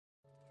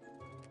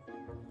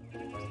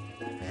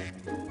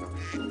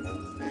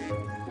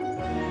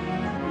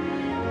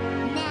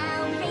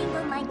Now,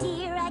 Rainbow, my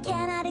dear, I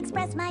cannot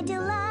express my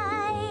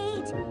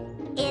delight.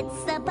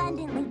 It's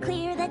abundantly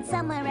clear that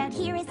somewhere out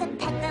here is a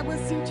pet that will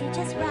suit you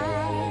just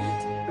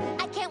right.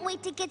 I can't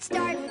wait to get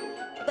started,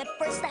 but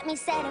first let me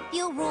set a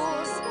few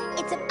rules.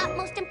 It's of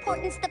utmost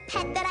importance the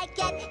pet that I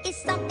get is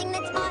something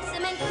that's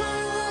awesome and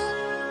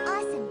cool.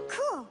 Awesome,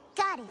 cool,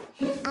 got it.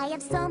 I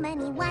have so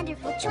many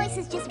wonderful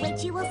choices, just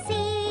wait, you will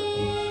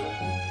see.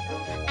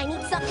 I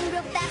need something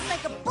real fast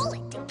like a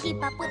bullet to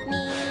keep up with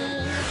me.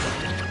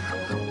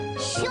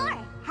 Sure,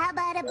 how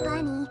about a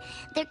bunny?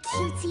 They're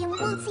cutesy and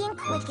wootsy and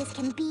quick as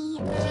can be.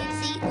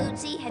 Cutesy,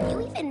 wootsy, have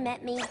you even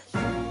met me?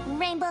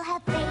 Rainbow,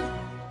 have faith.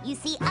 You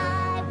see,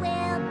 I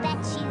will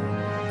bet you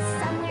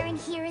somewhere in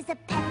here is a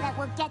pet that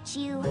will get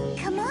you.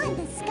 Come on,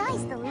 the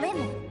sky's the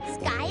limit.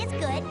 Sky is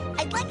good.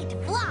 I'd like it to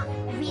fly.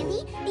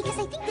 Really? Because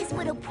I think this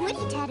little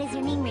putty tat has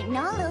your name written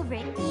all over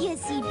it.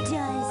 Yes, he does.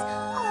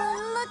 Oh,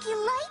 look, he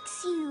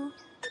likes you.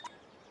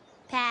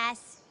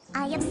 Pass.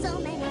 I have so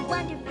many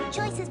wonderful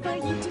choices for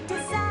you to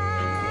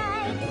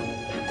decide.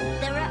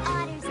 There are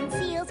otters and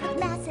seals with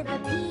massive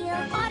appeal.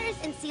 Otters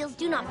and seals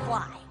do not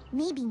fly.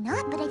 Maybe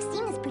not, but I've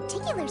seen this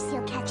particular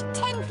seal catch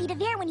 10 feet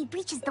of air when he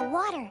breaches the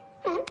water.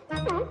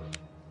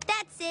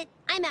 That's it.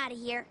 I'm out of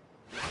here.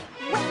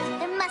 Wait,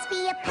 there must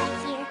be a pet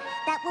here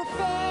that will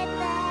fit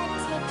the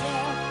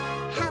ticket.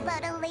 How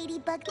about a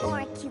ladybug or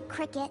a cute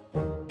cricket?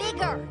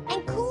 Bigger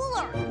and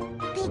cooler.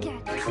 Bigger,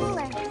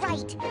 cooler,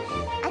 right.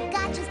 I've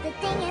got just the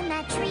thing in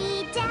that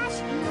tree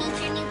dash. Meet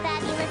your new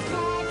fabulous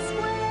pet,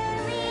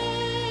 Squirrely.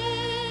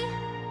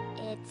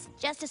 It's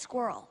just a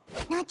squirrel.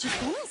 Not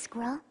just any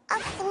squirrel, a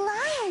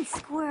flying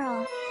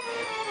squirrel.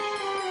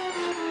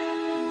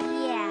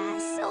 Yeah,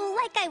 so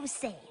like I was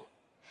saying,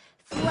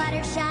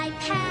 Fluttershy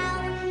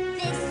pal,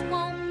 this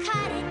won't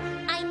cut it.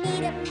 I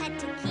need a pet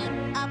to keep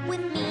up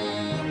with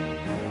me.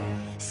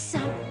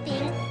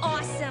 Something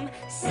awesome,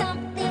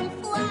 something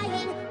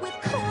flying with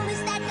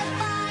coolness that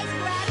defies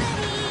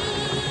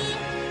gravity.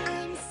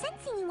 I'm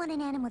sensing you want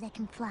an animal that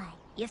can fly.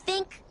 You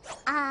think?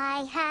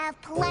 I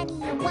have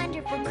plenty of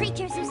wonderful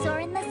creatures who soar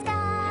in the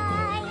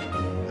sky.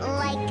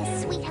 Like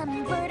a sweet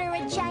hummingbird or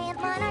a giant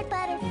monarch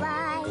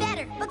butterfly.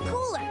 Better, but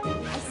cooler.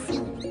 I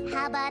see.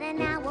 How about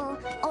an owl,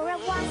 or a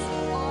wasp,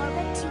 or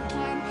a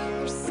toucan?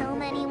 There's so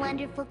many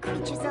wonderful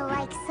creatures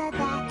alike, so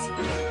that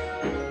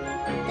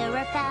there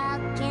are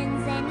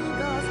falcons and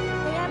eagles.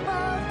 They are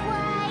both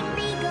quite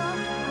regal.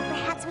 Or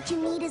perhaps what you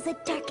need is a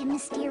dark and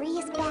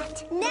mysterious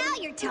bat. Now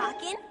you're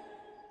talking.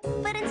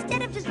 But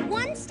instead of just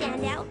one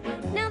standout,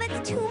 now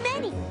that's too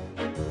many.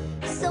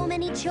 So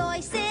many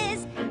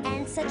choices,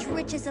 and such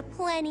riches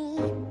aplenty.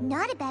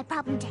 Not a bad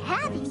problem to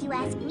have, if you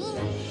ask me.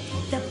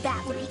 The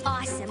bat would be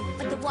awesome,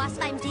 but the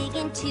wasp I'm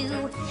digging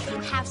to.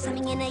 Have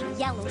something in a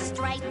yellow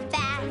striped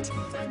bat.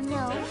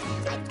 No,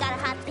 I've got a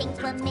hot pink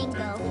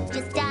flamingo,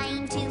 just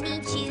dying to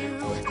meet you.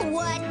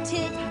 What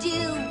to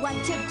do,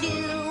 what to do?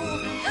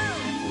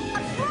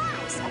 A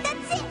prize,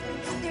 that's it!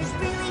 There's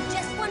really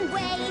just one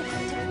way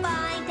to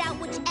find out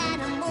which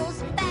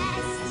animal's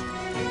best.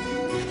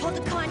 Hold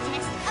a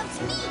contest of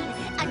speed,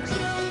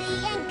 agility,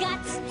 and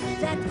guts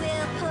that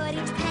will put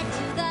each pet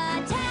to the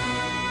test.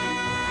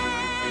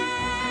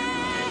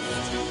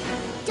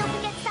 Don't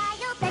forget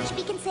style, that should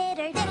be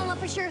considered. They don't know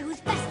for sure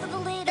who's best of the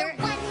litter.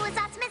 The one who is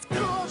awesome is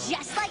cool,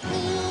 just like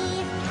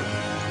me.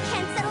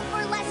 Can't settle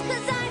for less,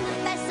 cause I'm the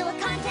best, so a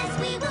contest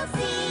we will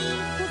see.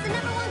 Who's the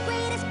number one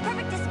greatest,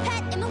 perfectest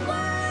pet in the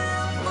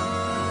world for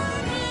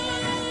me?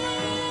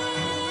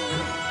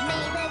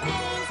 May the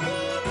games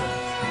begin.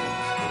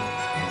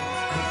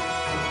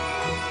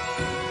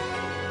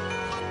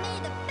 And may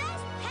the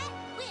best pet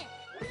win.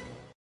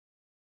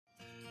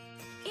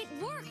 It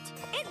worked!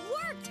 It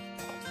worked!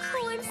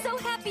 Oh, I'm so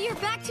happy you're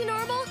back to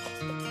normal.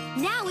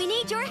 Now we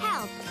need your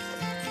help.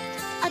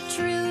 A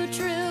true,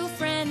 true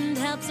friend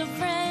helps a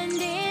friend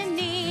in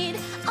need.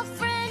 A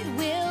friend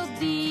will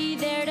be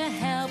there to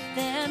help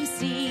them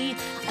see.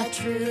 A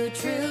true,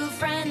 true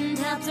friend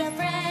helps a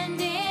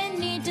friend in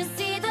need to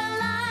see the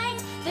light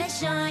that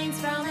shines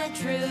from a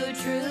true,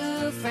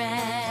 true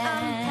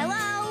friend.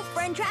 Hello?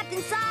 Friend trapped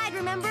inside,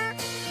 remember?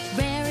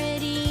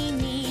 Rarity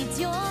needs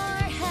your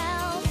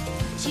help.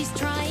 She's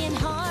trying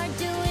hard,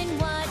 doing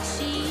what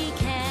she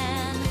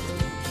can.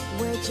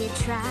 Would you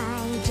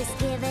try? Just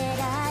give it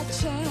a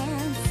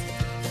chance.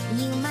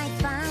 You might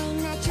find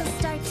that you'll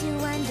start to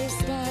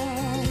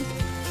understand.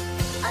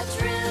 A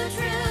true,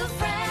 true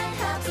friend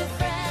helps a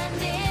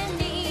friend in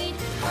need.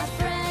 A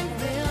friend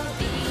will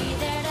be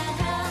there to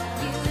help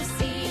you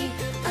see.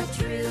 A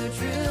true,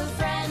 true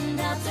friend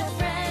helps a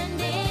friend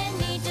in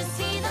need to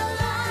see the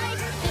light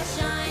that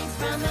shines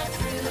from a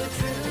true,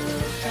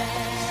 true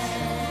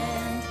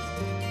friend.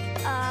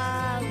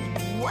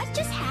 What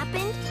just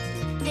happened?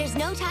 There's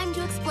no time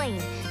to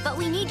explain, but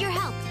we need your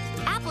help.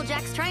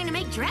 Applejack's trying to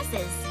make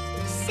dresses.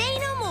 Say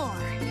no more.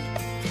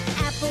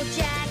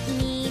 Applejack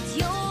needs